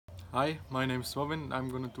Hi, my name is Robin. I'm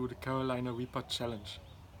gonna do the Carolina Reaper Challenge.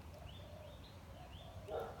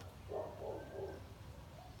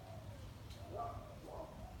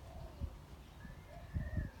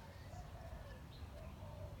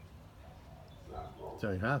 It's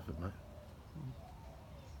only half of it, mate.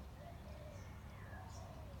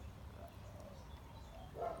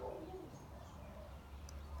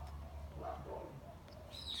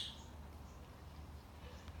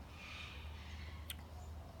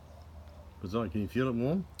 What's it like? Can you feel it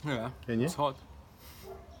warm? Yeah, Can you? it's hot.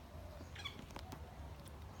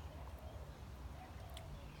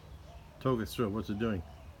 Talk us through it. What's it doing?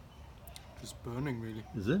 Just burning, really.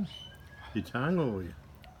 Is it? Your tongue or your...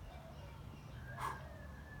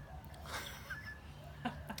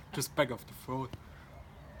 Just back of the throat.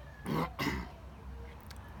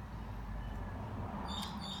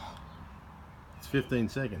 It's 15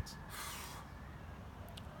 seconds.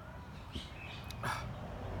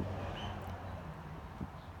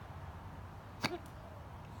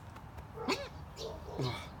 Okay,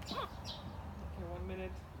 1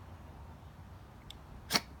 minute.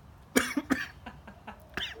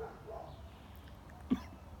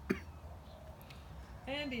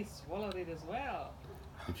 And he swallowed it as well.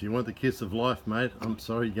 If you want the kiss of life, mate, I'm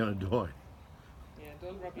sorry you're going to die. Yeah,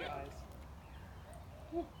 don't rub your eyes.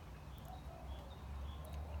 Do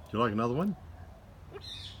you like another one?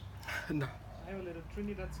 No. I have a little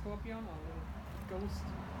Trinidad scorpion or a little ghost.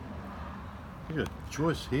 You got a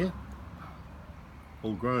choice here.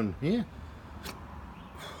 All grown here.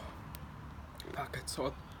 Fuck, it's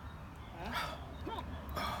hot. Huh?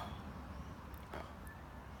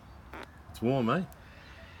 It's warm, eh?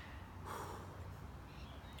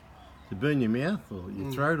 To burn your mouth or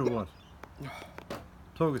your throat or what?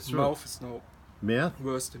 Talk us through Mouth is no it. Mouth,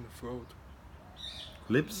 worse than the throat.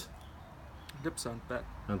 lips, Lips aren't bad.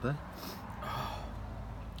 aren't they?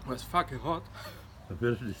 Well, it's fucking hot. I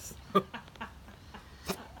bet it is.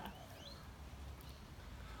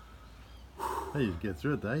 Hey, you get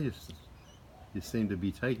through it though. You seem to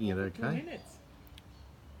be taking it 2 okay. minutes.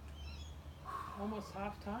 Almost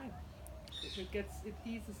half time. It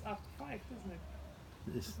eases after 5, doesn't it?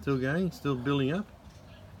 It's still going, still building up,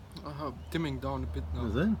 Dimming down a bit now.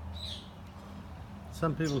 is it?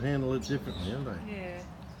 Some people handle it differently, don't they? Yeah.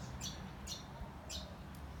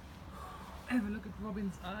 Have a look at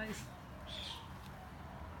Robin's eyes.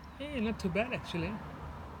 Yeah, not too bad actually.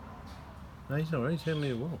 No, he's alright, he's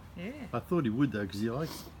handling it well. Yeah. I thought he would though, because he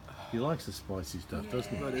likes the spicy stuff,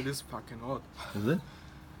 doesn't But it is fucking hot. he? Is it?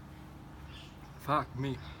 Fuck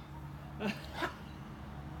me. Yeah,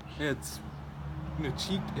 it's in the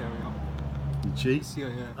cheek area. Your cheeks? Yeah,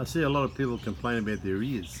 yeah. I see a lot of people complain about their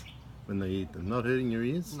ears when they eat them. Not hurting your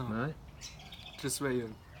ears? No. Just where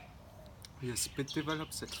your spit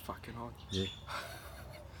develops, it's fucking hot. Yeah.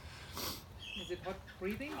 Is it hot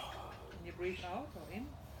breathing? Can you breathe out or in?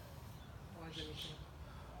 Or is it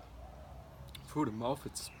Through the mouth,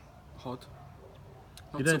 it's hot.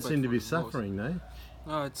 You Not don't so seem bad to be through the nose. suffering, though.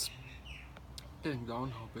 No, it's getting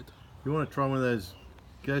down a bit. You want to try one of those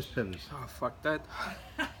ghost peppers? Oh, fuck that.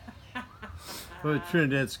 Well,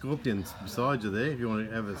 Trinidad scorpions beside you there, if you want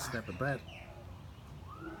to have a snap at that.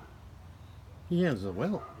 He handles it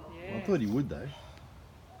well. Yeah. I thought he would, though.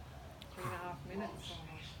 3.5 minutes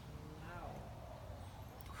almost now.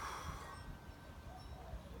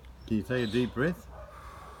 Can you take a deep breath?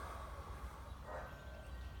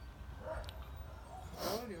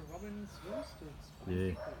 Oh, your Robin's roasted.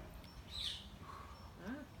 Yeah.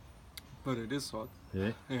 Huh? But it is hot.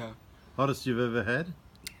 Yeah. Yeah. Hottest you've ever had?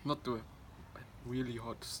 Not the really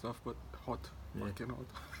hot stuff, but hot. Yeah. Fucking hot.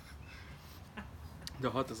 The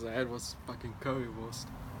hottest I had was fucking currywurst.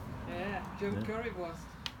 Yeah, German Yeah. currywurst.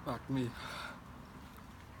 Fuck me.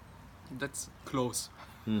 That's close.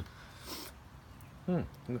 Hmm.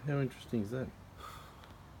 How interesting is that?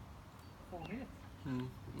 4 minutes. Mm.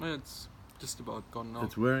 It's just about gone now.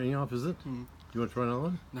 It's wearing off, is it? Mm. You want to try another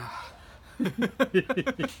one? Nah.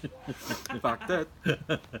 Fuck that.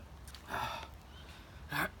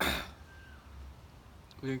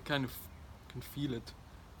 You kind of can feel it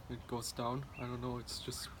when it goes down. I don't know, it's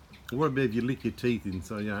just... What about if you lick your teeth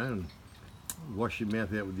inside your own? Wash your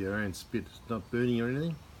mouth out with your own spit. It's not burning or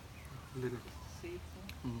anything? a little... Seeds.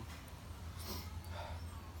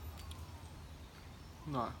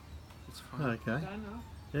 No, it's fine. Okay. Done now.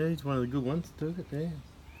 Yeah, he's one of the good ones, took it, yeah.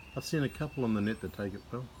 I've seen a couple on the net that take it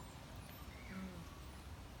well.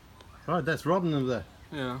 Right, that's Robin of the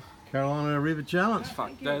Yeah, Carolina River Challenge. fuck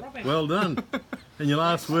Thank you, that. Robin. Well done. And your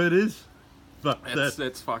last word is? Fuck That's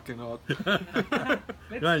that. fucking hot.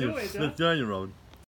 Let's Go on, do you- it, huh? Let's go on, you, Robin.